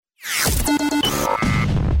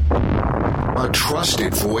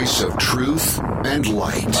trusted voice of truth and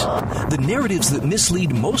light. The narratives that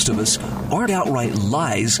mislead most of us aren't outright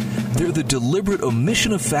lies. They're the deliberate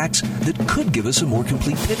omission of facts that could give us a more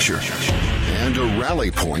complete picture. And a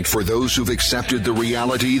rally point for those who've accepted the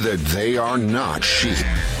reality that they are not sheep.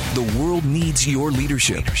 The world needs your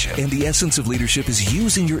leadership, and the essence of leadership is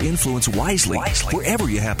using your influence wisely wherever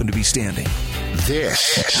you happen to be standing.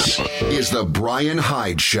 This is the Brian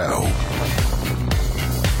Hyde Show.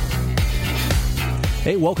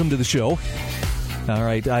 Hey, welcome to the show. All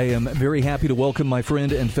right, I am very happy to welcome my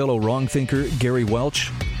friend and fellow wrong thinker, Gary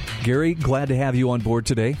Welch. Gary, glad to have you on board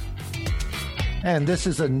today. And this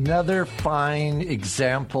is another fine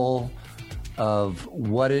example of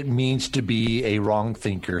what it means to be a wrong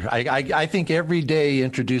thinker. I think every day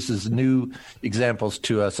introduces new examples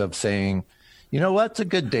to us of saying, you know what, it's a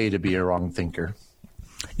good day to be a wrong thinker.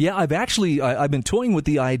 Yeah, I've been toying with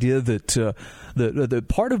the idea that the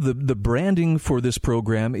part of the branding for this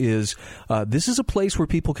program is this is a place where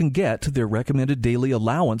people can get their recommended daily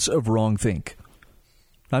allowance of wrong think.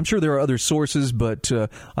 I'm sure there are other sources, but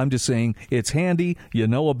I'm just saying it's handy. You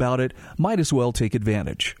know about it. Might as well take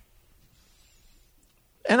advantage.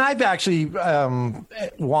 And I've actually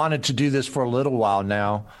wanted to do this for a little while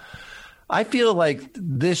now. I feel like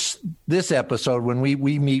this episode, when we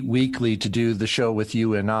meet weekly to do the show with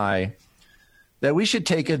you and I, that we should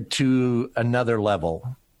take it to another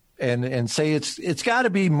level and say it's got to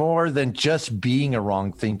be more than just being a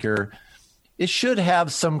wrong thinker. It should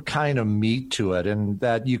have some kind of meat to it, and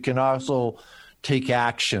that you can also take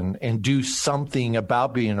action and do something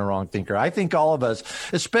about being a wrong thinker. I think all of us,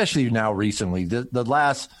 especially now recently, the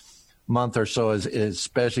last month or so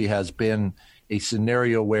especially has been a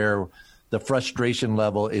scenario where the frustration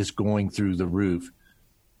level is going through the roof.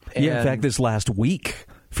 And yeah, in fact, this last week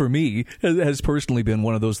for me has personally been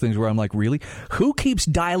one of those things where I'm like, really? Who keeps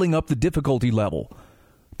dialing up the difficulty level?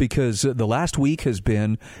 Because the last week has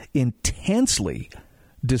been intensely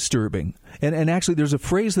disturbing. And actually, there's a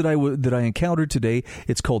phrase that I encountered today.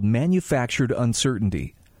 It's called manufactured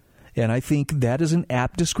uncertainty. And I think that is an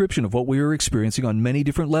apt description of what we are experiencing on many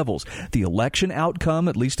different levels. The election outcome,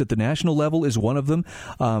 at least at the national level, is one of them.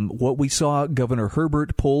 What we saw Governor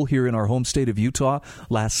Herbert pull here in our home state of Utah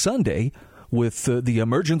last Sunday with the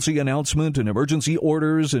emergency announcement and emergency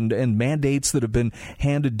orders and mandates that have been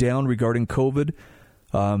handed down regarding COVID.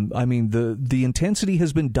 I mean, the intensity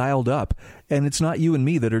has been dialed up, and it's not you and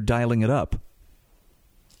me that are dialing it up.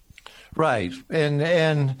 Right.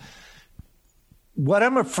 And what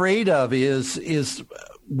I'm afraid of is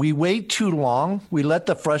we wait too long. We let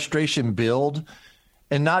the frustration build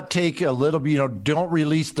and not take a little, don't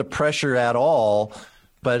release the pressure at all,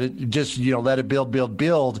 but just, let it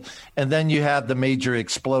build. And then you have the major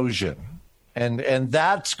explosion. And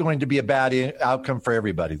that's going to be a bad outcome for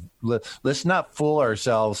everybody. Let's not fool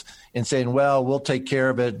ourselves in saying, well, we'll take care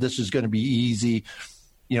of it. This is going to be easy.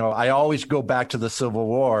 I always go back to the Civil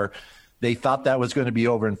War. They thought that was going to be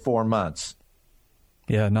over in 4 months.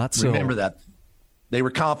 Yeah, not so. Remember that. They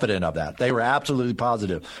were confident of that. They were absolutely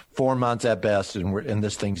positive. 4 months at best, and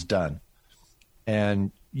this thing's done.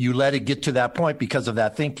 And you let it get to that point because of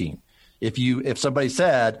that thinking. If somebody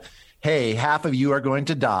said, hey, half of you are going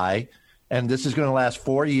to die, and this is going to last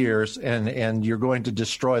 4 years, and you're going to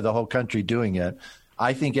destroy the whole country doing it,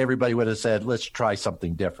 I think everybody would have said, let's try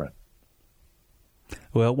something different.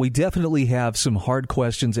 Well, we definitely have some hard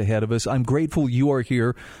questions ahead of us. I'm grateful you are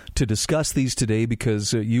here to discuss these today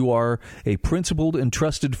because you are a principled and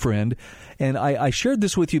trusted friend. And I shared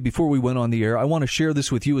this with you before we went on the air. I want to share this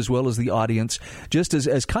with you as well as the audience, just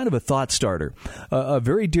as kind of a thought starter. A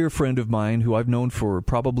very dear friend of mine who I've known for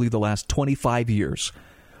probably the last 25 years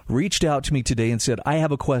reached out to me today and said, I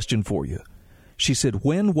have a question for you. She said,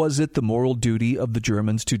 when was it the moral duty of the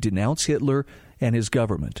Germans to denounce Hitler and his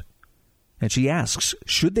government? And she asks,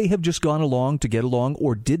 should they have just gone along to get along,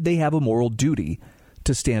 or did they have a moral duty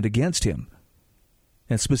to stand against him?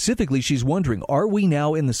 And specifically, she's wondering, are we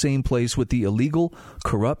now in the same place with the illegal,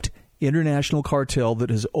 corrupt international cartel that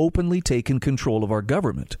has openly taken control of our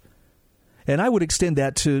government? And I would extend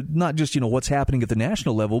that to not just, what's happening at the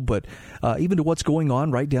national level, but even to what's going on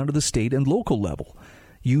right down to the state and local level.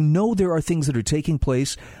 There are things that are taking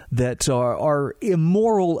place that are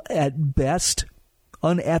immoral at best,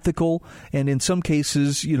 unethical, and in some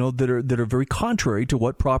cases, that are very contrary to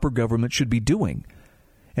what proper government should be doing.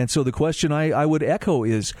 And so the question I would echo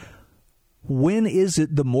is, when is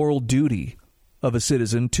it the moral duty of a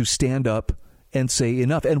citizen to stand up and say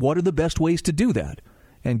enough? And what are the best ways to do that?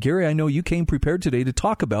 And Gary, I know you came prepared today to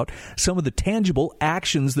talk about some of the tangible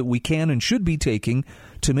actions that we can and should be taking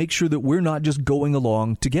to make sure that we're not just going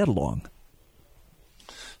along to get along.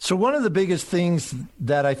 So one of the biggest things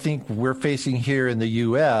that I think we're facing here in the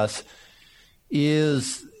U.S.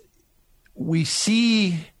 is we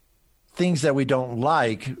see things that we don't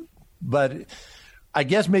like, but I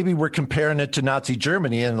guess maybe we're comparing it to Nazi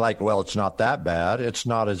Germany and like, well, it's not that bad. It's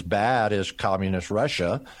not as bad as communist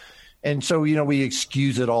Russia. And so, we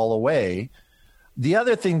excuse it all away. The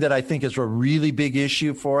other thing that I think is a really big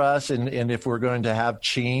issue for us, and if we're going to have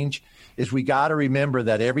change, is we got to remember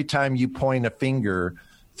that every time you point a finger,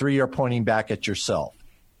 3 are pointing back at yourself.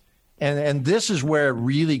 And this is where it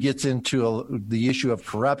really gets into the issue of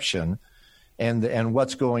corruption and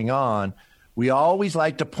what's going on. We always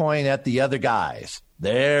like to point at the other guys.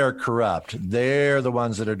 They're corrupt. They're the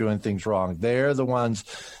ones that are doing things wrong. They're the ones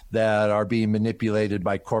that are being manipulated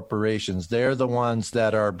by corporations. They're the ones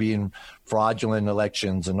that are being fraudulent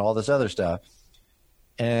elections and all this other stuff.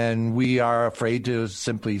 And we are afraid to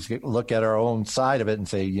simply look at our own side of it and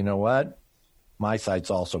say, you know what? My side's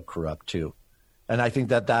also corrupt too. And I think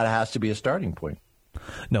that has to be a starting point.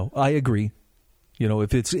 No, I agree.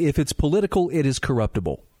 If it's political, it is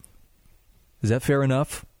corruptible. Is that fair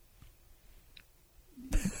enough?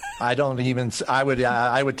 I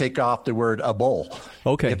would take off the word able.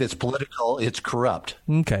 Okay. If it's political, it's corrupt.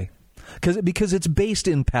 Okay. Because it's based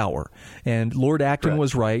in power. And Lord Acton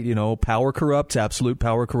was right. Power corrupts, absolute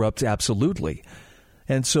power corrupts absolutely.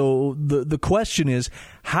 And so the question is,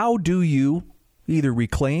 how do you either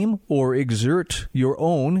reclaim or exert your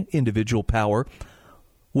own individual power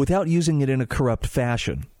without using it in a corrupt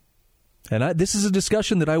fashion? And this is a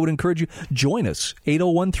discussion that I would encourage you, join us,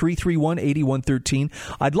 801-331-8113.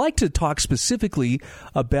 I'd like to talk specifically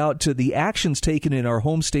about the actions taken in our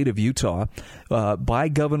home state of Utah by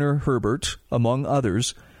Governor Herbert, among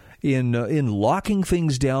others, in locking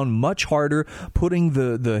things down much harder, putting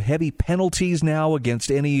the heavy penalties now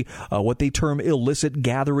against any what they term illicit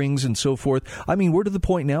gatherings and so forth. I mean, we're to the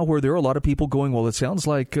point now where there are a lot of people going, well, it sounds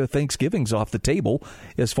like Thanksgiving's off the table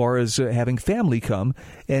as far as having family come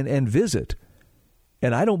and visit.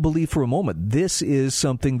 And I don't believe for a moment this is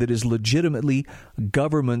something that is legitimately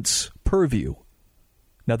government's purview.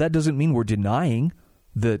 Now, that doesn't mean we're denying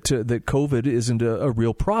that COVID isn't a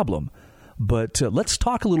real problem. But let's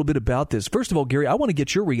talk a little bit about this. First of all, Gary, I want to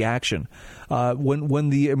get your reaction. When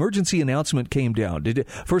the emergency announcement came down, did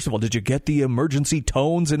you get the emergency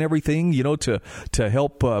tones and everything, to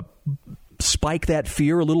help spike that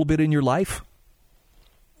fear a little bit in your life?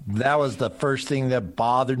 That was the first thing that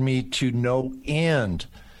bothered me to no end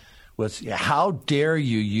was, how dare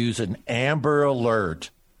you use an Amber Alert?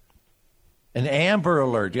 An Amber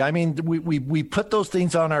Alert. I mean, we put those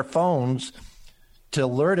things on our phones to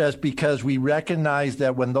alert us because we recognize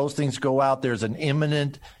that when those things go out, there's an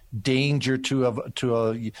imminent danger to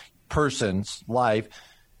a person's life,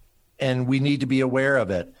 and we need to be aware of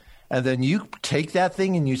it. And then you take that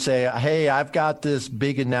thing and you say, hey, I've got this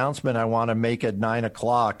big announcement I want to make at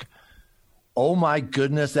 9:00. Oh, my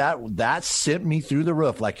goodness, that sent me through the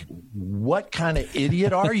roof. Like, what kind of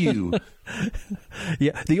idiot are you?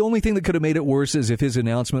 Yeah, the only thing that could have made it worse is if his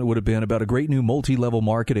announcement would have been about a great new multi-level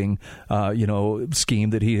marketing, scheme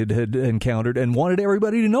that he had encountered and wanted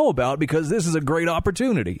everybody to know about because this is a great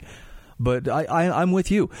opportunity. But I'm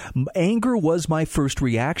with you. Anger was my first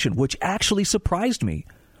reaction, which actually surprised me.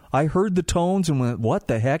 I heard the tones and went, what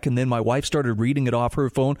the heck? And then my wife started reading it off her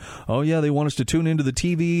phone. Oh, yeah, they want us to tune into the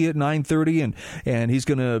TV at 9:30, and he's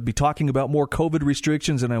going to be talking about more COVID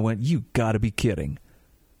restrictions. And I went, you got to be kidding.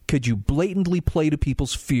 Could you blatantly play to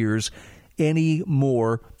people's fears any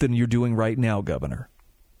more than you're doing right now, Governor?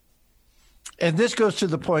 And this goes to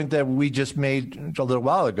the point that we just made a little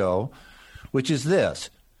while ago, which is this.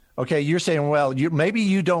 Okay, you're saying, well, maybe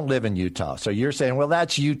you don't live in Utah. So you're saying, well,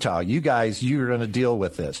 that's Utah. You guys, you're going to deal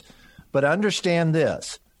with this. But understand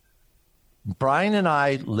this. Brian and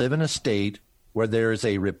I live in a state where there is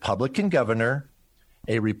a Republican governor,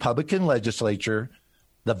 a Republican legislature.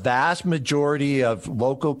 The vast majority of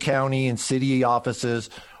local county and city offices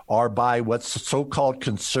are by what's so-called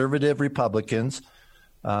conservative Republicans.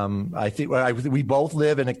 I think we both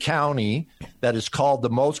live in a county that is called the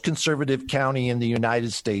most conservative county in the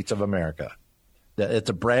United States of America.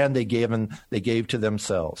 It's a brand they gave to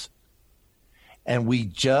themselves. And we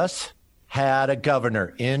just had a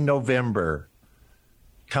governor in November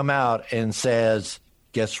come out and says,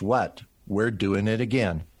 guess what? We're doing it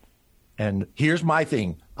again. And here's my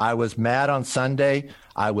thing. I was mad on Sunday.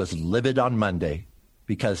 I was livid on Monday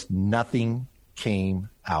because nothing came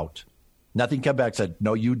out. Nothing came back and said,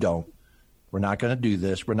 no, you don't. We're not going to do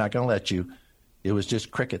this. We're not going to let you. It was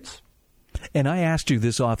just crickets. And I asked you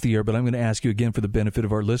this off the air, but I'm going to ask you again for the benefit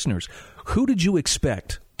of our listeners. Who did you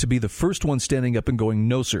expect to be the first one standing up and going,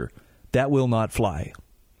 no, sir, that will not fly?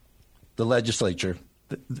 the legislature.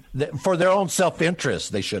 For their own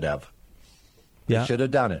self-interest, they should have. Yeah. They should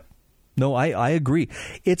have done it. No, I agree.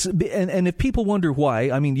 And if people wonder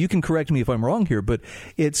why, I mean, you can correct me if I'm wrong here, but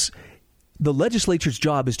it's the legislature's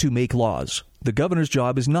job is to make laws. The governor's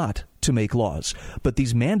job is not to make laws. But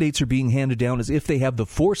these mandates are being handed down as if they have the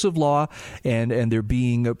force of law, and they're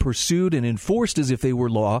being pursued and enforced as if they were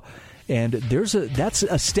law. And that's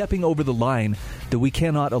a stepping over the line that we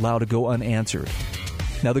cannot allow to go unanswered.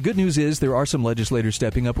 Now, the good news is there are some legislators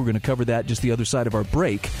stepping up. We're going to cover that just the other side of our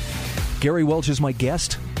break. Gary Welch is my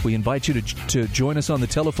guest. We invite you to join us on the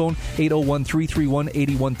telephone,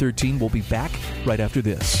 801-331-8113. We'll be back right after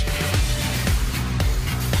this.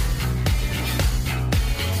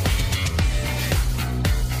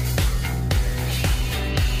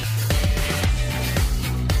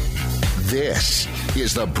 This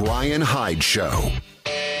is the Brian Hyde Show.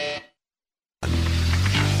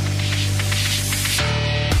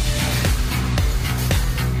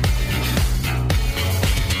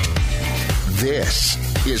 This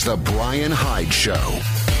is the Brian Hyde Show.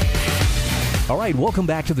 All right, welcome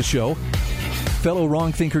back to the show. Fellow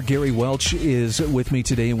wrong thinker Gary Welch is with me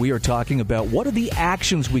today, and we are talking about what are the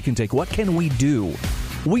actions we can take? What can we do?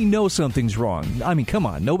 We know something's wrong. I mean, come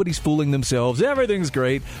on. Nobody's fooling themselves. Everything's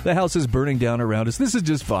great. The house is burning down around us. This is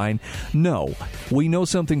just fine. No, we know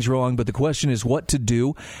something's wrong, but the question is what to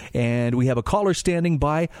do. And we have a caller standing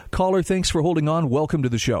by. Caller, thanks for holding on. Welcome to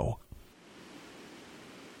the show.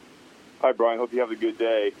 Hi, Brian. Hope you have a good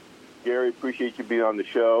day. Gary, appreciate you being on the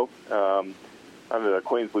show. I'm an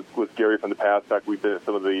acquaintance with Gary from the past. In fact, we've been at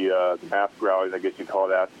some of the mask rallies, I guess you call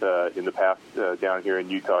that, in the past down here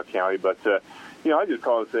in Utah County. But, I just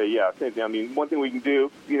call and say, yeah, same thing. I mean, one thing we can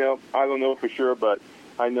do, I don't know for sure, but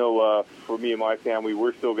I know for me and my family,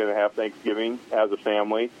 we're still going to have Thanksgiving as a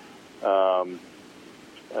family. In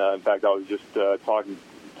fact, I was just talking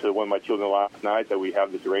to one of my children last night that we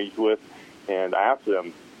have this arranged with, and I asked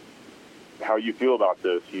them, how you feel about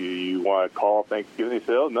this? You want to call Thanksgiving? They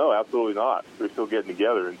said, oh, no, absolutely not. We're still getting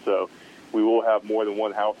together. And so we will have more than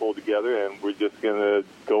one household together, and we're just going to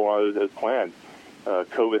go on as planned.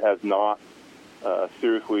 COVID has not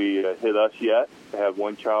seriously hit us yet. I have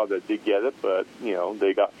one child that did get it, but,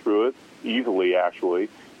 they got through it easily, actually.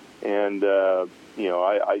 And,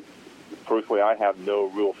 I personally, I have no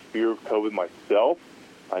real fear of COVID myself.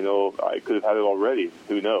 I know I could have had it already.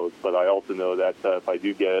 Who knows? But I also know that if I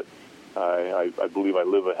do get it, I believe I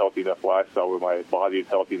live a healthy enough lifestyle where my body is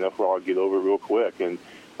healthy enough where I'll get over it real quick. And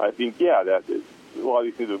I think, that a lot of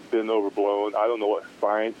these things have been overblown. I don't know what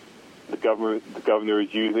science the governor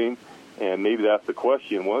is using, and maybe that's the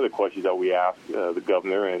question. One of the questions that we ask the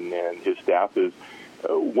governor and his staff is,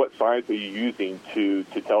 what science are you using to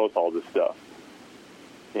tell us all this stuff?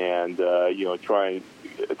 And, try and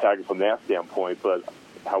attack it from that standpoint. But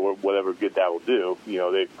whatever good that will do,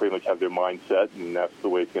 they pretty much have their mindset, and that's the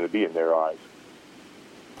way it's going to be in their eyes.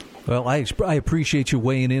 Well, I appreciate you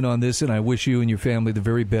weighing in on this, and I wish you and your family the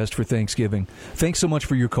very best for Thanksgiving. Thanks so much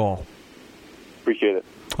for your call. Appreciate it.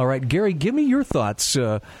 All right, Gary, give me your thoughts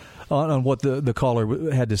on what the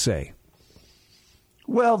caller had to say.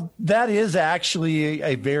 Well, that is actually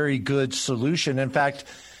a very good solution. In fact,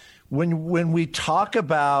 when we talk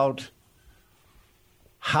about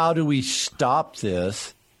how do we stop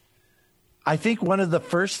this, I think one of the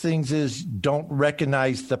first things is don't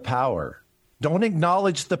recognize the power. Don't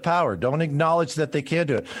acknowledge the power. Don't acknowledge that they can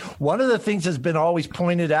do it. One of the things that's been always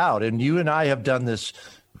pointed out, and you and I have done this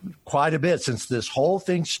quite a bit since this whole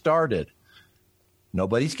thing started,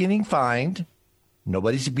 nobody's getting fined.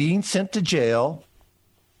 Nobody's being sent to jail.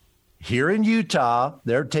 Here in Utah,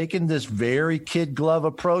 they're taking this very kid glove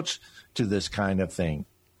approach to this kind of thing.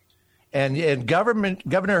 And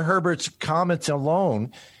Governor Herbert's comments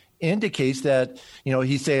alone indicates that,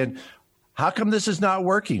 he's saying, how come this is not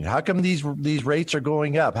working? How come these rates are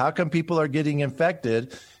going up? How come people are getting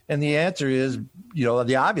infected? And the answer is,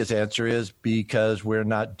 the obvious answer is because we're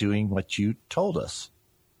not doing what you told us.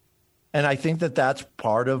 And I think that that's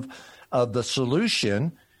part of the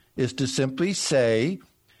solution is to simply say,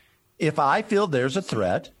 if I feel there's a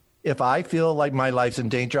threat, if I feel like my life's in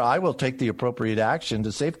danger, I will take the appropriate action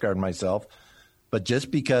to safeguard myself. But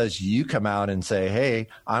just because you come out and say, hey,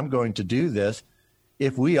 I'm going to do this,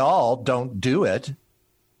 if we all don't do it,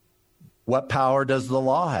 what power does the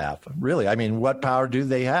law have? Really, I mean, what power do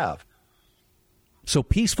they have? So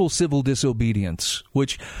peaceful civil disobedience,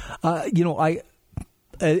 which,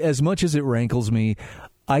 as much as it rankles me,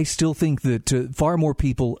 I still think that far more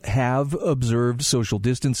people have observed social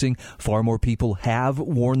distancing. Far more people have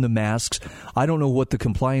worn the masks. I don't know what the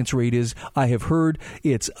compliance rate is. I have heard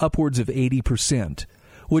it's upwards of 80%,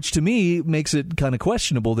 which to me makes it kind of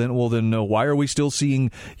questionable. Then why are we still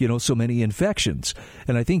seeing, so many infections?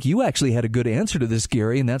 And I think you actually had a good answer to this,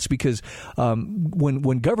 Gary, and that's because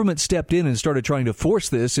when government stepped in and started trying to force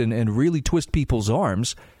this and really twist people's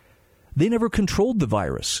arms, they never controlled the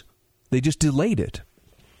virus. They just delayed it.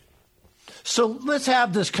 So let's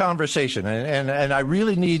have this conversation, and I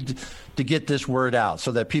really need to get this word out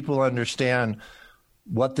so that people understand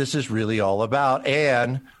what this is really all about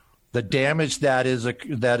and the damage that is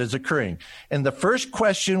occurring. And the first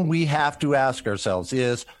question we have to ask ourselves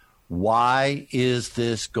is, why is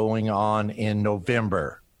this going on in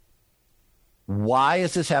November? Why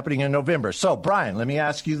is this happening in November? So, Brian, let me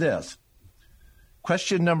ask you this.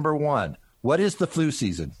 Question number one, what is the flu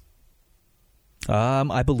season?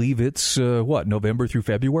 I believe it's, November through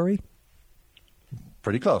February?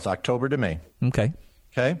 Pretty close, October to May. Okay.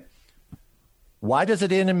 Why does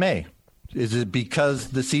it end in May? Is it because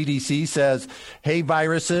the CDC says, hey,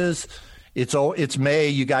 viruses, it's May,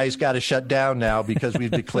 you guys got to shut down now because we've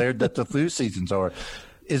declared that the flu season's over?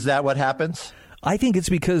 Is that what happens? I think it's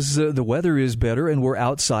because the weather is better and we're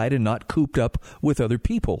outside and not cooped up with other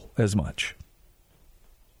people as much.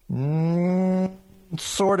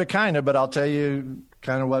 Sort of, kind of, but I'll tell you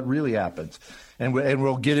kind of what really happens. And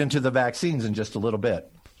we'll get into the vaccines in just a little bit.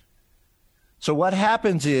 So what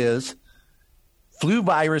happens is flu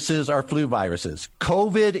viruses are flu viruses.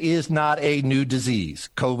 COVID is not a new disease.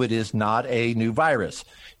 COVID is not a new virus.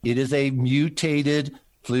 It is a mutated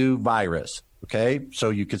flu virus. Okay,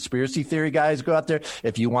 so you conspiracy theory guys, go out there.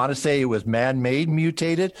 If you want to say it was man-made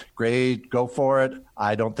mutated, great, go for it.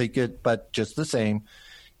 I don't think it, but just the same,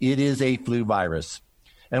 it is a flu virus.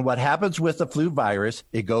 And what happens with the flu virus,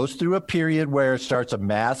 it goes through a period where it starts a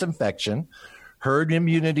mass infection, herd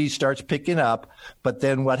immunity starts picking up, but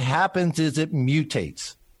then what happens is it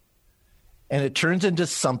mutates. And it turns into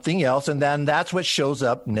something else, and then that's what shows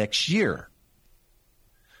up next year.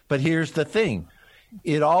 But here's the thing.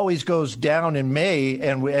 It always goes down in May,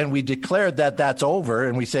 and we declared that that's over,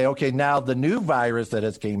 and we say, okay, now the new virus that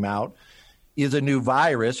has came out is a new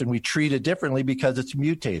virus, and we treat it differently because it's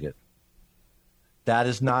mutated. That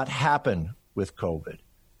has not happened with COVID.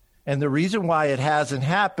 And the reason why it hasn't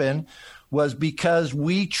happened was because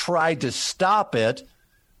we tried to stop it,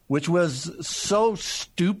 which was so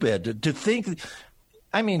stupid to think.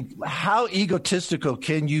 I mean, how egotistical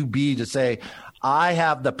can you be to say, I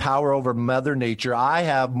have the power over Mother Nature. I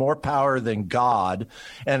have more power than God,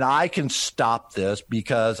 and I can stop this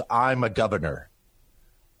because I'm a governor.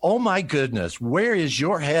 Oh, my goodness. Where is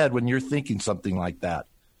your head when you're thinking something like that?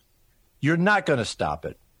 You're not going to stop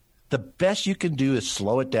it. The best you can do is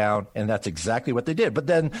slow it down, and that's exactly what they did. But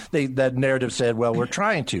then that narrative said, well, we're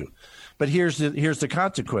trying to. But here's the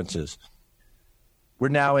consequences. We're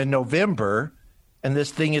now in November, and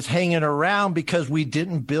this thing is hanging around because we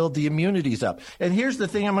didn't build the immunities up. And here's the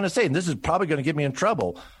thing I'm going to say, and this is probably going to get me in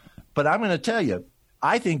trouble, but I'm going to tell you,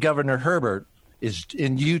 I think Governor Herbert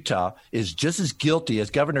in Utah is just as guilty as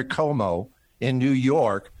Governor Cuomo in New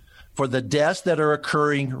York for the deaths that are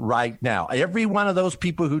occurring right now. Every one of those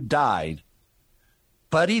people who died,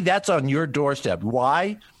 buddy, that's on your doorstep.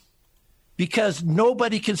 Why? Because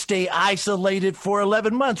nobody can stay isolated for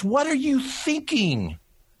 11 months. What are you thinking?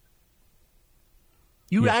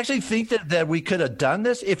 You actually think that we could have done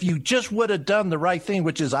this? If you just would have done the right thing,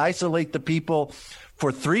 which is isolate the people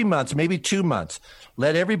for 3 months, maybe 2 months,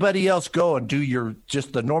 let everybody else go and do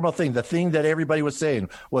just the normal thing. The thing that everybody was saying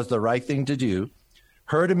was the right thing to do.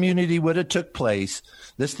 Herd immunity would have took place.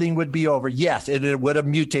 This thing would be over. Yes, it would have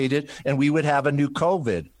mutated and we would have a new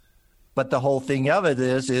COVID. But the whole thing of it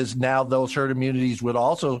is now those herd immunities would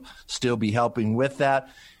also still be helping with that.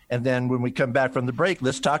 And then when we come back from the break,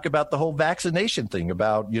 let's talk about the whole vaccination thing,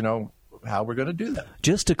 about, how we're going to do that.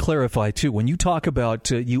 Just to clarify, too, when you talk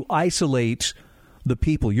about you isolate the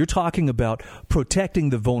people, you're talking about protecting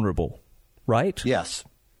the vulnerable, right? Yes,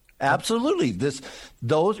 absolutely. This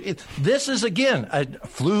is, again,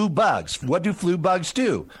 flu bugs. What do flu bugs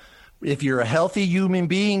do? If you're a healthy human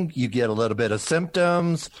being, you get a little bit of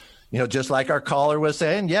symptoms, just like our caller was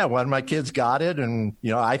saying. Yeah, one of my kids got it, and,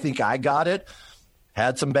 I think I got it.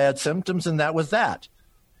 Had some bad symptoms, and that was that.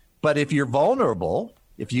 But if you're vulnerable,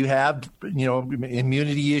 if you have,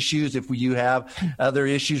 immunity issues, if you have other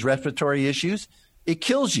issues, respiratory issues, it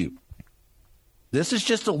kills you. This is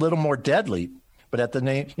just a little more deadly. But at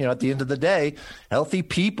the end of the day, healthy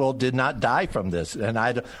people did not die from this, and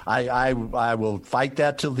I will fight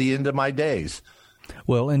that till the end of my days.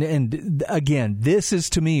 Well, and again, this is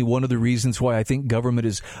to me one of the reasons why I think government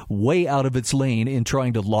is way out of its lane in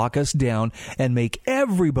trying to lock us down and make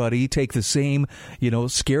everybody take the same,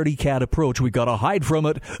 scaredy cat approach. We've got to hide from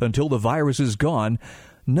it until the virus is gone.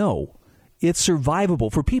 No. It's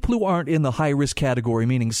survivable. For people who aren't in the high-risk category,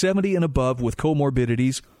 meaning 70 and above with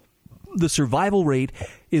comorbidities, the survival rate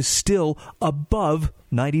is still above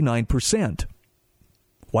 99%.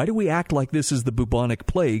 Why do we act like this is the bubonic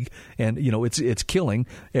plague and, it's killing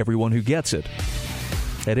everyone who gets it?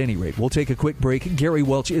 At any rate, we'll take a quick break. Gary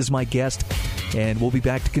Welch is my guest, and we'll be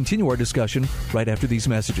back to continue our discussion right after these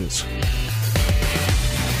messages.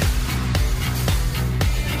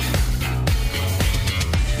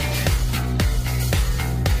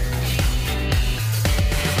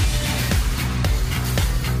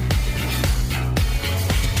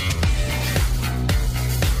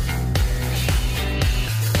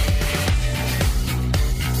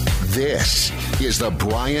 This is The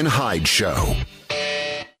Brian Hyde Show.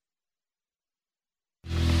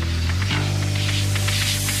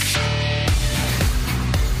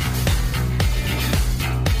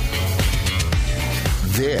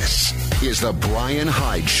 This is The Brian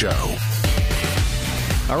Hyde Show.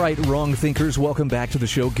 All right, wrong thinkers, welcome back to the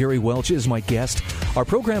show. Gary Welch is my guest. Our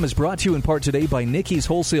program is brought to you in part today by Nikki's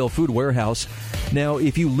Wholesale Food Warehouse. Now,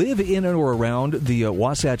 if you live in or around the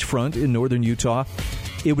Wasatch Front in northern Utah,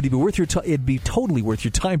 it would be worth your it'd be totally worth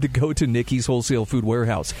your time to go to Nikki's Wholesale Food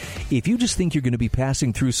Warehouse. If you just think you're going to be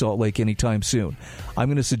passing through Salt Lake anytime soon, I'm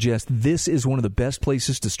going to suggest this is one of the best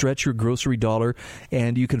places to stretch your grocery dollar,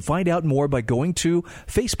 and you can find out more by going to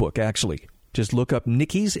Facebook, actually. Just look up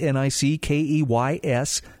Nikki's,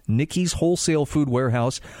 N-I-C-K-E-Y-S, Nikki's Wholesale Food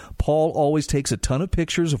Warehouse. Paul always takes a ton of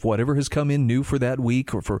pictures of whatever has come in new for that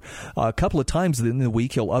week, or for a couple of times in the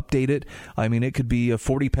week he'll update it. I mean, it could be a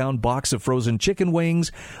 40-pound box of frozen chicken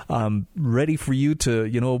wings ready for you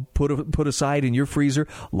to, put aside in your freezer.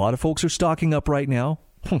 A lot of folks are stocking up right now.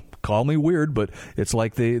 Call me weird, but it's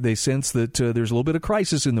like they sense that there's a little bit of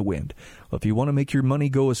crisis in the wind. If you want to make your money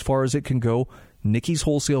go as far as it can go, Nikki's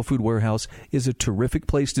Wholesale Food Warehouse is a terrific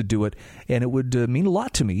place to do it, and it would mean a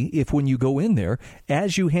lot to me if when you go in there,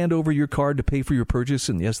 as you hand over your card to pay for your purchase,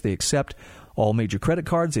 and yes, they accept all major credit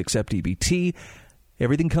cards, they accept EBT,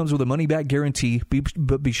 everything comes with a money-back guarantee,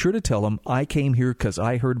 but be sure to tell them, I came here because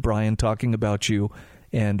I heard Brian talking about you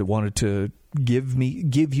and wanted to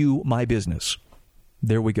give you my business.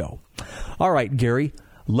 There we go. All right, Gary,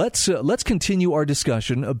 let's continue our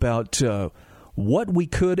discussion about what we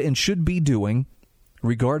could and should be doing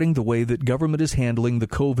regarding the way that government is handling the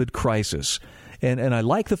COVID crisis. And I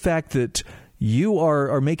like the fact that you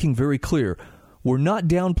are making very clear, we're not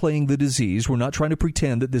downplaying the disease. We're not trying to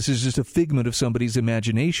pretend that this is just a figment of somebody's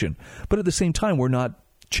imagination. But at the same time, we're not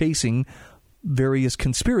chasing various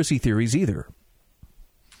conspiracy theories either.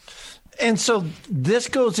 And so this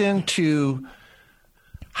goes into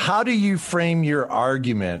how do you frame your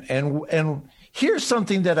argument? And here's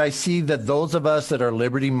something that I see that those of us that are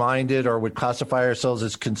liberty-minded or would classify ourselves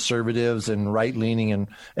as conservatives and right-leaning and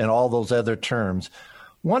all those other terms,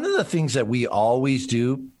 one of the things that we always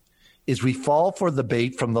do is we fall for the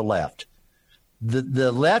bait from the left.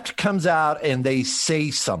 The left comes out and they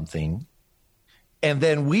say something, and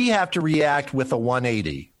then we have to react with a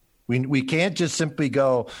 180. We can't just simply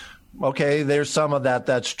go, okay, there's some of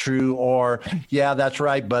that's true, or yeah, that's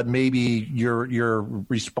right, but maybe your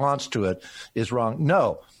response to it is wrong.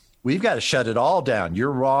 No, we've got to shut it all down.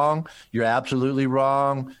 You're wrong. You're absolutely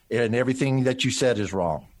wrong, and everything that you said is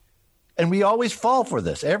wrong. And we always fall for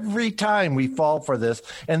this. Every time we fall for this,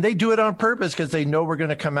 and they do it on purpose because they know we're going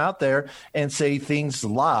to come out there and say things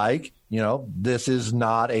like, this is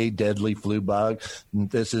not a deadly flu bug.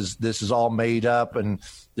 This is all made up, and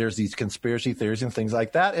there's these conspiracy theories and things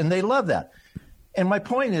like that, and they love that. And my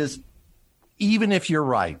point is, even if you're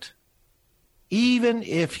right,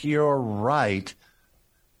 if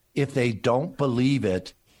they don't believe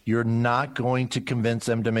it, you're not going to convince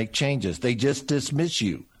them to make changes. They just dismiss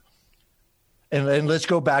you. And let's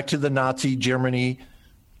go back to the Nazi Germany,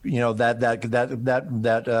 that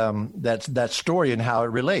story and how it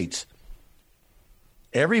relates.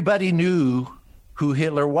 Everybody knew who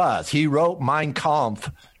Hitler was. He wrote Mein Kampf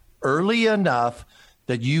early enough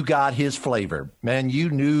that you got his flavor. Man, you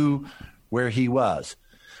knew where he was.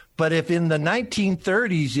 But if in the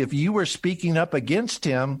 1930s, if you were speaking up against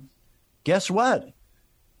him, guess what?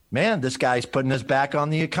 Man, this guy's putting us back on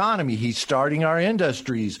the economy. He's starting our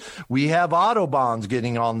industries. We have Autobahns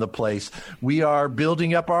getting on the place. We are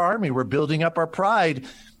building up our army. We're building up our pride.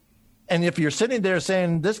 And if you're sitting there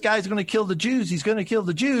saying, this guy's going to kill the Jews, he's going to kill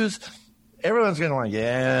the Jews, everyone's going to like,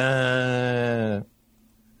 yeah.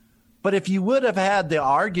 But if you would have had the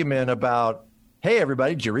argument about, hey,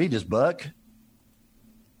 everybody, did you read his book?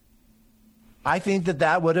 I think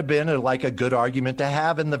that would have been like a good argument to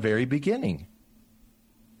have in the very beginning.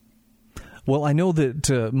 Well, I know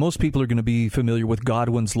that most people are going to be familiar with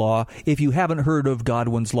Godwin's Law. If you haven't heard of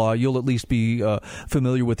Godwin's Law, you'll at least be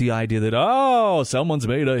familiar with the idea that, someone's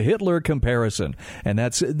made a Hitler comparison. And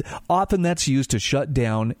that's used to shut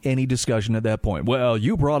down any discussion at that point. Well,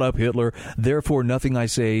 you brought up Hitler, therefore nothing I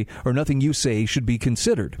say or nothing you say should be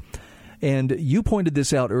considered. And you pointed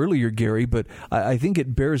this out earlier, Gary, but I think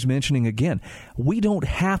it bears mentioning again. We don't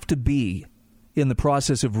have to be in the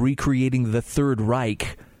process of recreating the Third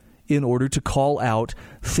Reich in order to call out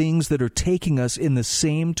things that are taking us in the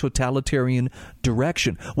same totalitarian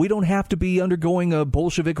direction. We don't have to be undergoing a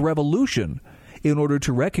Bolshevik revolution in order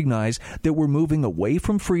to recognize that we're moving away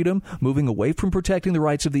from freedom, moving away from protecting the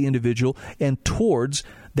rights of the individual, and towards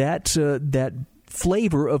that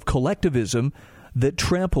flavor of collectivism that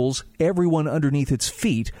tramples everyone underneath its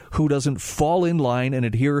feet who doesn't fall in line and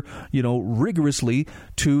adhere, rigorously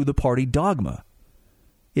to the party dogma.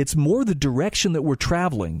 It's more the direction that we're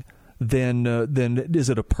traveling than is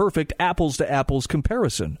it a perfect apples-to-apples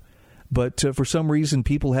comparison. But for some reason,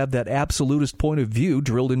 people have that absolutist point of view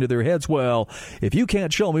drilled into their heads. Well, if you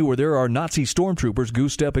can't show me where there are Nazi stormtroopers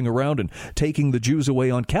goose-stepping around and taking the Jews away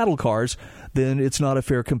on cattle cars, then it's not a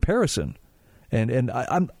fair comparison. And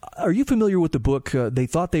are you familiar with the book They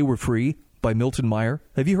Thought They Were Free by Milton Meyer?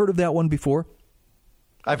 Have you heard of that one before?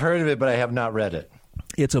 I've heard of it, but I have not read it.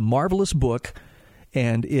 It's a marvelous book,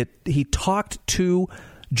 and he talked to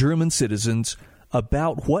German citizens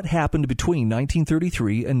about what happened between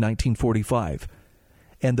 1933 and 1945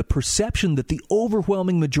 and the perception that the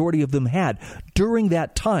overwhelming majority of them had during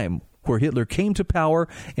that time where Hitler came to power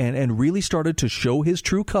and really started to show his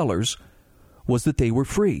true colors was that they were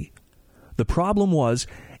free. The problem was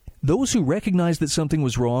those who recognized that something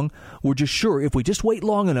was wrong were just sure if we just wait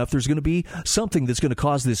long enough, there's going to be something that's going to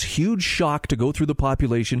cause this huge shock to go through the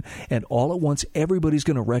population, and all at once everybody's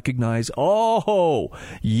going to recognize,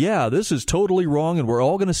 this is totally wrong, and we're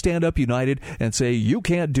all going to stand up united and say, you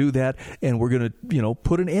can't do that, and we're going to,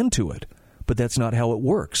 put an end to it. But that's not how it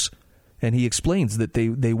works. And he explains that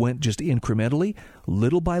they went just incrementally,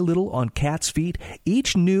 little by little, on cat's feet.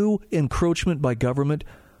 Each new encroachment by government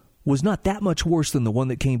was not that much worse than the one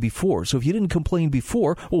that came before. So if you didn't complain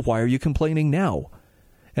before, well, why are you complaining now?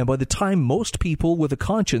 And by the time most people with a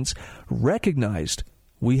conscience recognized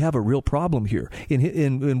we have a real problem here.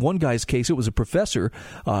 In one guy's case, it was a professor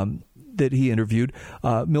that he interviewed.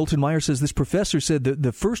 Milton Meyer says this professor said that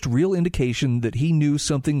the first real indication that he knew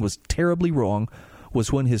something was terribly wrong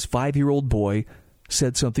was when his 5-year-old boy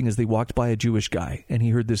said something as they walked by a Jewish guy. And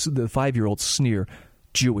he heard the 5-year-old sneer,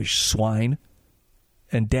 "Jewish swine."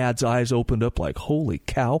 And Dad's eyes opened up like, holy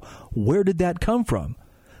cow, where did that come from?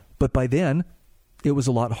 But by then, it was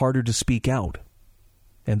a lot harder to speak out.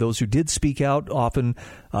 And those who did speak out often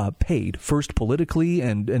paid, first politically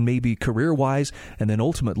and maybe career-wise, and then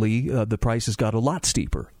ultimately the prices got a lot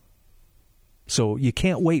steeper. So you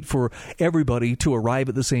can't wait for everybody to arrive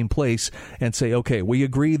at the same place and say, okay, we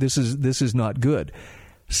agree this is not good.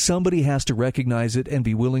 Somebody has to recognize it and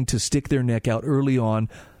be willing to stick their neck out early on,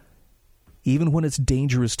 even when it's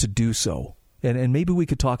dangerous to do so. And maybe we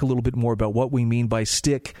could talk a little bit more about what we mean by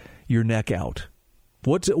stick your neck out.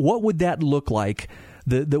 What would that look like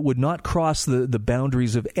that would not cross the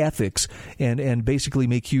boundaries of ethics and basically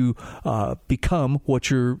make you become what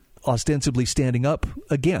you're ostensibly standing up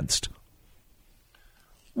against?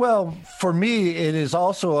 Well, for me, it is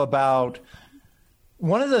also about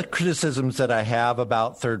one of the criticisms that I have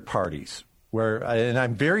about third parties, and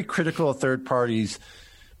I'm very critical of third parties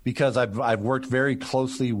because I've worked very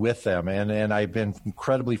closely with them and I've been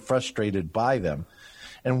incredibly frustrated by them.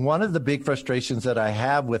 And one of the big frustrations that I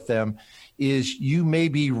have with them is you may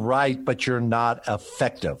be right, but you're not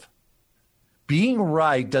effective. Being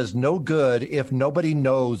right does no good if nobody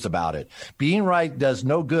knows about it. Being right does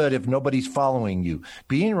no good if nobody's following you.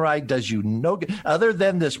 Being right does you no good, other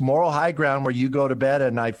than this moral high ground where you go to bed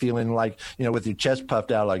at night feeling like, with your chest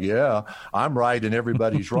puffed out, like, yeah, I'm right and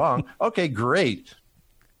everybody's wrong. Okay, great.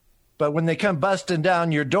 But when they come busting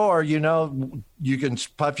down your door, you can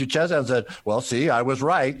puff your chest out and say, well, see, I was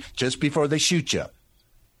right just before they shoot you.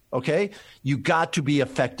 Okay? You got to be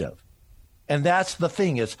effective. And that's the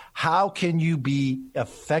thing is, how can you be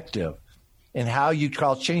effective in how you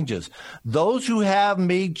call changes? Those who have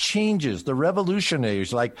made changes, the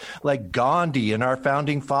revolutionaries like Gandhi and our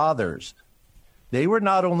founding fathers, they were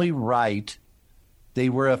not only right, they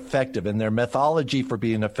were effective. And their methodology for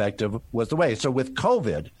being effective was the way. So with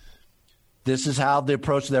COVID, this is how the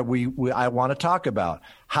approach that I want to talk about,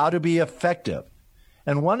 how to be effective.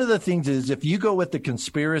 And one of the things is, if you go with the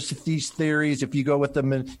conspiracy theories, if you go with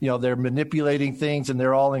them, they're manipulating things and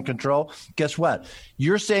they're all in control, guess what?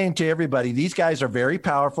 You're saying to everybody, these guys are very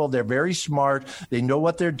powerful. They're very smart. They know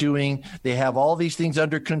what they're doing. They have all these things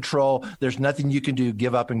under control. There's nothing you can do.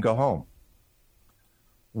 Give up and go home.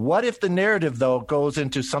 What if the narrative, though, goes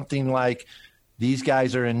into something like, these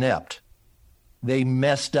guys are inept? They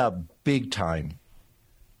messed up big time.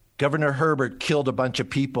 Governor Herbert killed a bunch of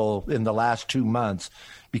people in the last 2 months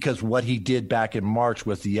because what he did back in March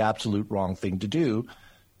was the absolute wrong thing to do,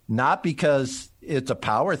 not because it's a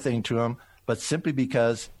power thing to him, but simply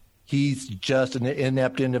because he's just an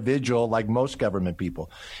inept individual like most government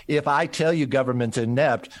people. If I tell you government's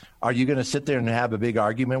inept, are you going to sit there and have a big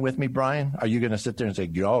argument with me, Brian? Are you going to sit there and say,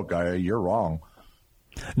 "Oh, guy, you're wrong"?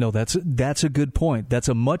 No, that's a good point. That's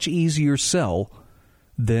a much easier sell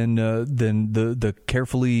than the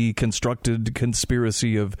carefully constructed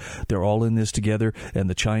conspiracy of they're all in this together and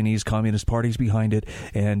the Chinese Communist Party's behind it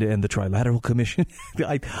and the Trilateral Commission.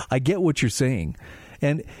 I get what you're saying.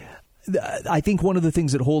 And I think one of the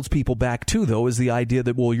things that holds people back too, though, is the idea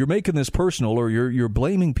that, well, you're making this personal or you're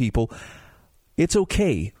blaming people. It's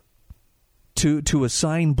okay to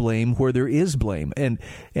assign blame where there is blame. And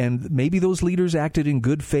maybe those leaders acted in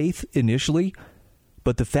good faith initially,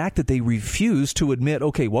 but the fact that they refuse to admit,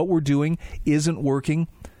 okay, what we're doing isn't working,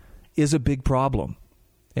 is a big problem.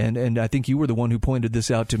 And I think you were the one who pointed this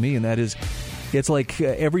out to me, and that is, it's like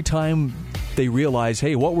every time they realize,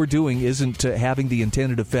 hey, what we're doing isn't having the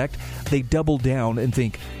intended effect, they double down and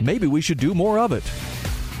think, maybe we should do more of it.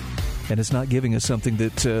 And it's not giving us something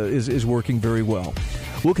that is working very well.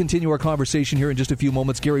 We'll continue our conversation here in just a few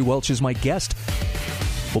moments. Gary Welch is my guest.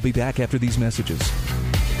 We'll be back after these messages.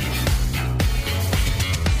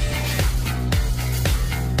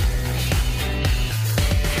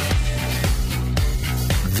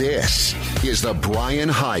 This is the Brian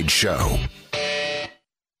Hyde Show.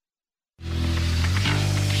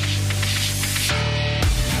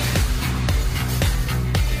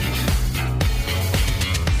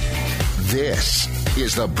 This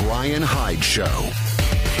is the Brian Hyde Show.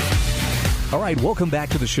 All right, welcome back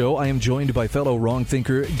to the show. I am joined by fellow wrong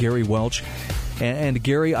thinker Gary Welch. And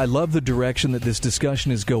Gary, I love the direction that this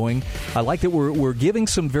discussion is going. I like that we're giving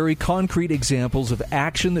some very concrete examples of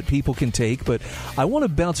action that people can take, but I want to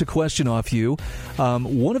bounce a question off you.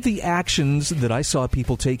 One of the actions that I saw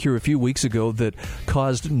people take here a few weeks ago that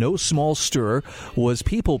caused no small stir was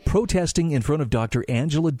people protesting in front of Dr.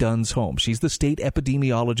 Angela Dunn's home. She's the state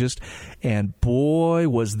epidemiologist, and boy,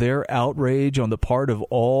 was there outrage on the part of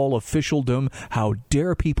all officialdom. How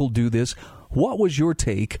dare people do this? What was your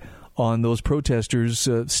take on those protesters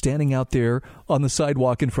standing out there on the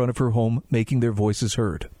sidewalk in front of her home, making their voices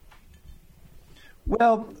heard?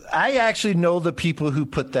 Well, I actually know the people who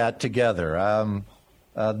put that together.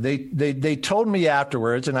 They told me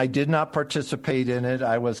afterwards, and I did not participate in it.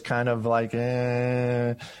 I was kind of like,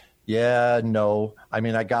 yeah, no. I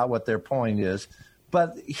mean, I got what their point is.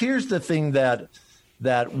 But here's the thing that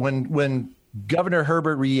when Governor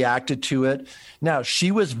Herbert reacted to it, now she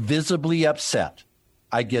was visibly upset.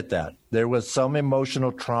 I get that. There was some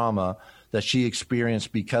emotional trauma that she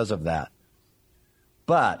experienced because of that.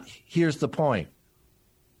 But here's the point.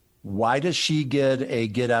 Why does she get a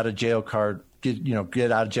get out of jail card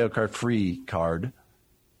free card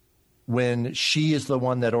when she is the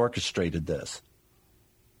one that orchestrated this?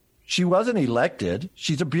 She wasn't elected.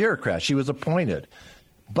 She's a bureaucrat. She was appointed.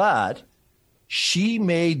 But she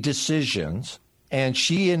made decisions, and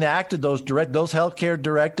she enacted those healthcare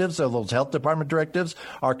directives, or those health department directives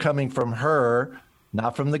are coming from her,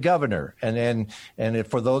 not from the governor. And if,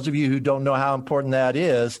 for those of you who don't know how important that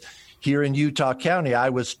is, here in Utah County, I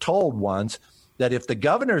was told once that if the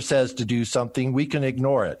governor says to do something, we can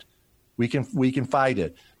ignore it. We can fight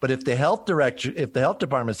it. But if the health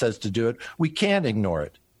department says to do it, we can't ignore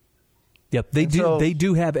it. Yep, they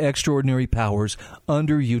do have extraordinary powers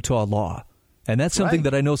under Utah law. And that's something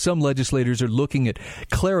that I know some legislators are looking at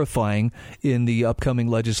clarifying in the upcoming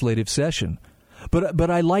legislative session. But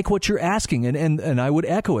I like what you're asking, and I would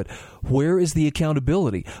echo it. Where is the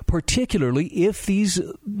accountability? Particularly if these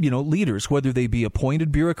leaders, whether they be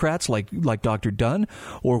appointed bureaucrats like Dr. Dunn,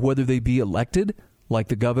 or whether they be elected like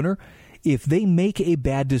the governor, if they make a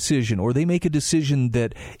bad decision, or they make a decision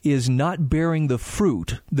that is not bearing the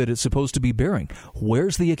fruit that it's supposed to be bearing,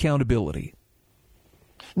 where's the accountability?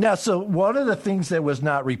 Now, so one of the things that was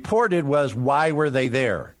not reported was, why were they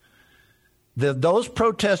there? Those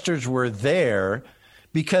protesters were there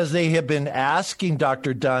because they have been asking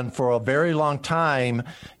Dr. Dunn for a very long time,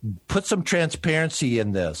 put some transparency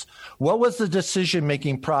in this. What was the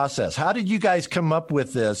decision-making process? How did you guys come up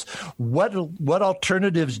with this? What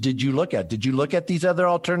alternatives did you look at? Did you look at these other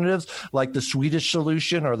alternatives like the Swedish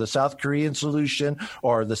solution or the South Korean solution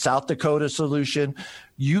or the South Dakota solution?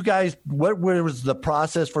 You guys, what was the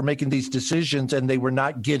process for making these decisions? And they were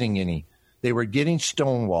not getting any. They were getting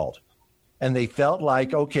stonewalled. And they felt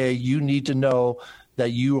like, okay, you need to know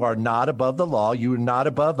that you are not above the law. You are not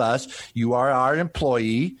above us. You are our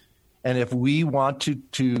employee. And if we want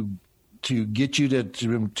to get you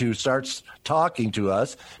to start talking to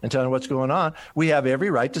us and telling what's going on, we have every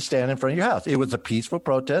right to stand in front of your house. It was a peaceful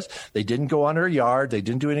protest. They didn't go on her yard. They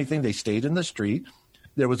didn't do anything. They stayed in the street.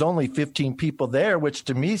 There was only 15 people there, which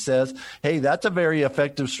to me says, hey, that's a very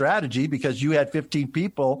effective strategy because you had 15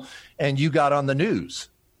 people and you got on the news.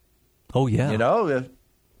 Oh, yeah. You know,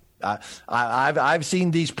 I've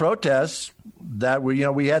seen these protests that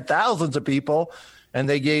were, we had thousands of people and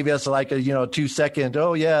they gave us like a 2-second,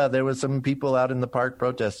 oh, yeah, there was some people out in the park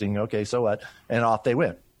protesting. Okay, so what? And off they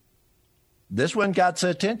went. This one got some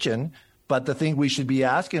attention, but the thing we should be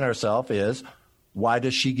asking ourselves is, why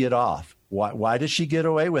does she get off? Why does she get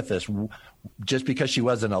away with this? Just because she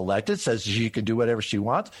wasn't elected says she can do whatever she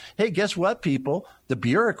wants? Hey, guess what, people? The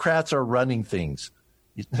bureaucrats are running things.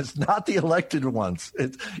 It's not the elected ones.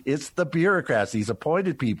 It's the bureaucrats, these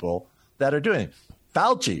appointed people that are doing it.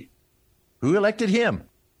 Fauci, who elected him?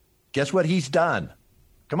 Guess what he's done?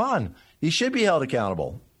 Come on. He should be held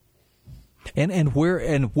accountable. And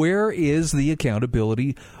where is the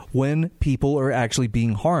accountability when people are actually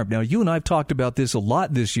being harmed? Now, you and I have talked about this a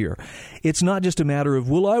lot this year. It's not just a matter of,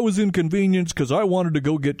 well, I was inconvenienced because I wanted to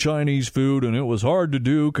go get Chinese food and it was hard to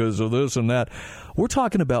do because of this and that. We're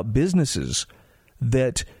talking about businesses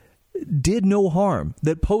that did no harm,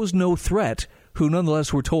 that posed no threat, who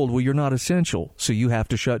nonetheless were told, well, you're not essential, so you have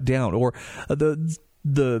to shut down. Or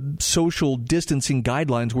the social distancing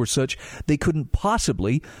guidelines were such they couldn't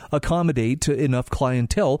possibly accommodate enough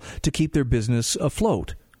clientele to keep their business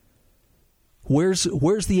afloat. Where's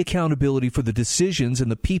the accountability for the decisions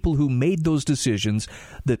and the people who made those decisions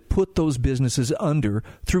that put those businesses under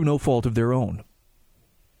through no fault of their own?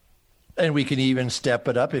 And we can even step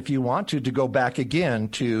it up if you want to go back again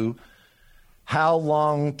to how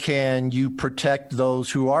long can you protect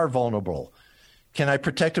those who are vulnerable? Can I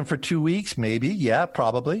protect them for 2 weeks? Maybe. Yeah,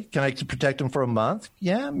 probably. Can I protect them for a month?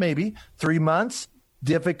 Yeah, maybe. 3 months?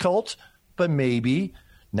 Difficult, but maybe.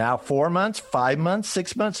 Now 4 months, 5 months,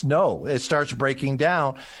 6 months? No, it starts breaking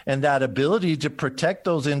down. And that ability to protect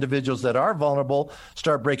those individuals that are vulnerable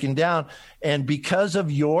start breaking down. And because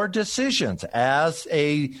of your decisions as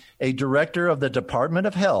a director of the Department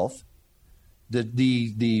of Health,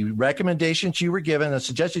 the recommendations you were given, the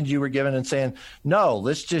suggestions you were given and saying, no,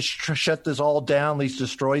 let's just shut this all down. Let's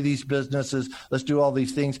destroy these businesses. Let's do all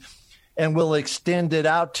these things. And we'll extend it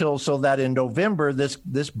out so that in November,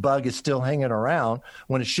 this bug is still hanging around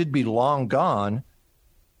when it should be long gone.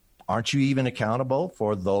 Aren't you even accountable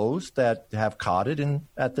for those that have caught it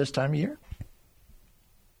at this time of year?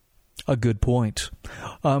 A good point.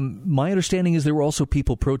 My understanding is there were also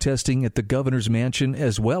people protesting at the governor's mansion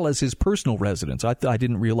as well as his personal residence. I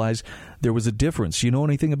didn't realize there was a difference. You know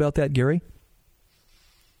anything about that, Gary?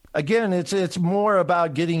 Again, it's more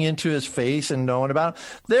about getting into his face and knowing about it.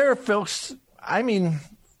 There are folks,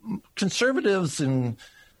 conservatives and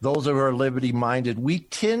those who are liberty-minded, we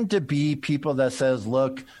tend to be people that says,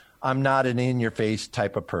 look, I'm not an in-your-face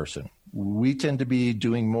type of person. We tend to be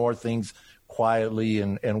doing more things quietly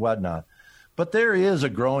and whatnot. But there is a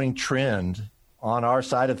growing trend on our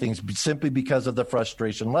side of things simply because of the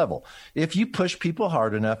frustration level. If you push people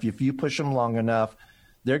hard enough, if you push them long enough,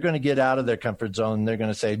 they're going to get out of their comfort zone. They're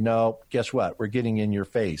going to say, no, guess what? We're getting in your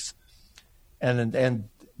face. And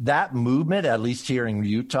that movement, at least here in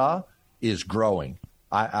Utah, is growing.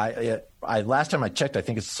 I last time I checked, I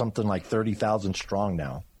think it's something like 30,000 strong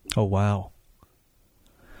now. Oh, wow.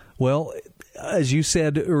 Well, as you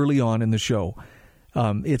said early on in the show,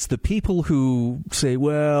 it's the people who say,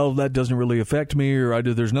 well, that doesn't really affect me, or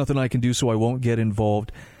there's nothing I can do, so I won't get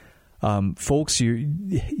involved. Folks,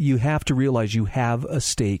 you have to realize you have a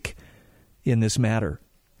stake in this matter.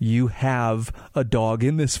 You have a dog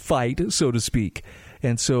in this fight, so to speak.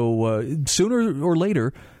 And so sooner or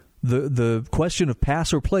later, the question of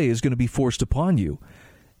pass or play is going to be forced upon you.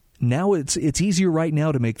 Now it's easier right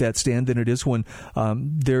now to make that stand than it is when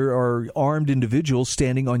there are armed individuals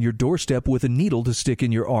standing on your doorstep with a needle to stick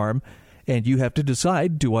in your arm, and you have to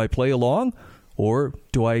decide, do I play along or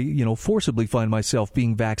do I, forcibly find myself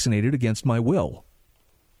being vaccinated against my will?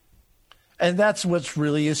 And that's what's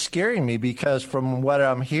really is scaring me, because from what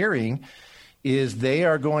I'm hearing is they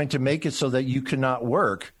are going to make it so that you cannot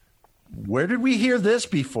work. Where did we hear this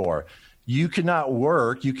before? You cannot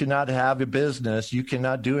work, you cannot have a business, you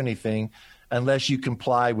cannot do anything unless you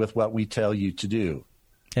comply with what we tell you to do.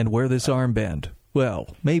 And wear this armband.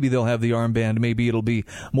 Well, maybe they'll have the armband. Maybe it'll be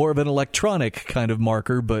more of an electronic kind of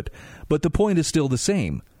marker, but the point is still the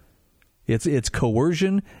same. It's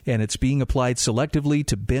coercion, and it's being applied selectively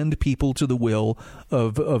to bend people to the will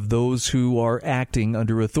of those who are acting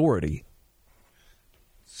under authority.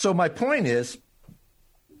 So my point is,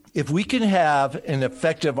 if we can have an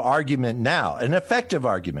effective argument now, an effective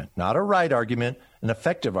argument, not a right argument, an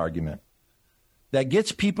effective argument, that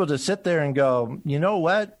gets people to sit there and go, you know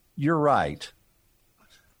what, you're right.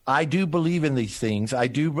 I do believe in these things. I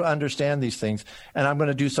do understand these things, and I'm going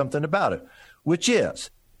to do something about it, which is,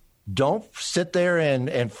 don't sit there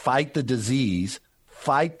and fight the disease,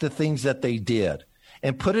 fight the things that they did,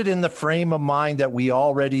 and put it in the frame of mind that we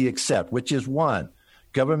already accept, which is, one,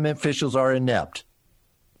 government officials are inept.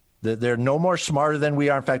 They're no more smarter than we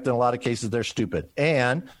are. In fact, in a lot of cases, they're stupid.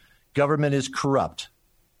 And government is corrupt.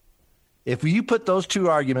 If you put those two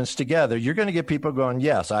arguments together, you're going to get people going,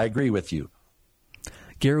 yes, I agree with you.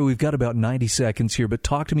 Gary, we've got about 90 seconds here, but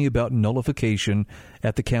talk to me about nullification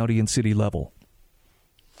at the county and city level.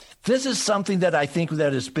 This is something that I think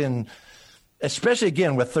that has been, especially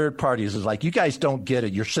again with third parties, is like, you guys don't get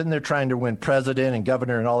it. You're sitting there trying to win president and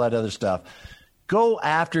governor and all that other stuff. Go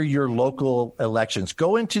after your local elections.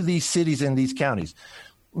 Go into these cities and these counties.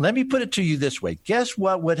 Let me put it to you this way. Guess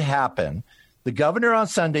what would happen? The governor on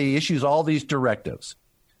Sunday issues all these directives,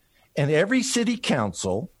 and every city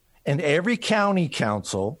council and every county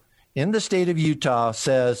council in the state of Utah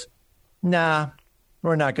says, nah,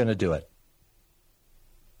 we're not going to do it.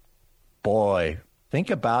 Boy,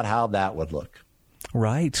 think about how that would look.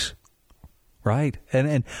 Right. Right.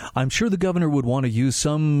 And I'm sure the governor would want to use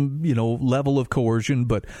some, level of coercion,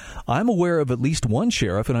 but I'm aware of at least one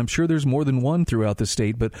sheriff, and I'm sure there's more than one throughout the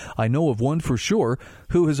state, but I know of one for sure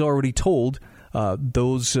who has already told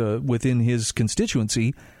those within his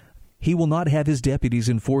constituency he will not have his deputies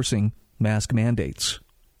enforcing mask mandates.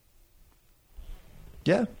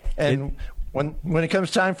 Yeah. And when it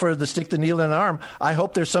comes time for the stick the needle in the arm, I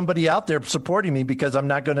hope there's somebody out there supporting me, because I'm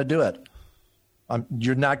not going to do it.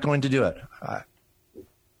 You're not going to do it.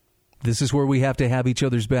 This is where we have to have each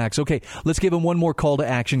other's backs. Okay, let's give him one more call to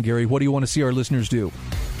action, Gary. What do you want to see our listeners do?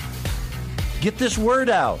 Get this word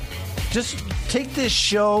out. Just take this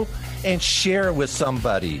show and share it with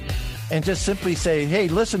somebody. And just simply say, hey,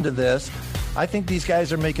 listen to this. I think these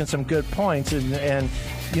guys are making some good points. And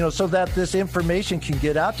so that this information can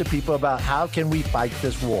get out to people about how can we fight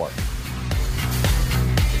this war.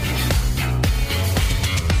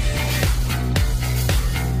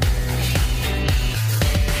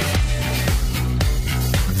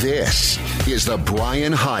 This is the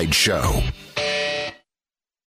Brian Hyde Show.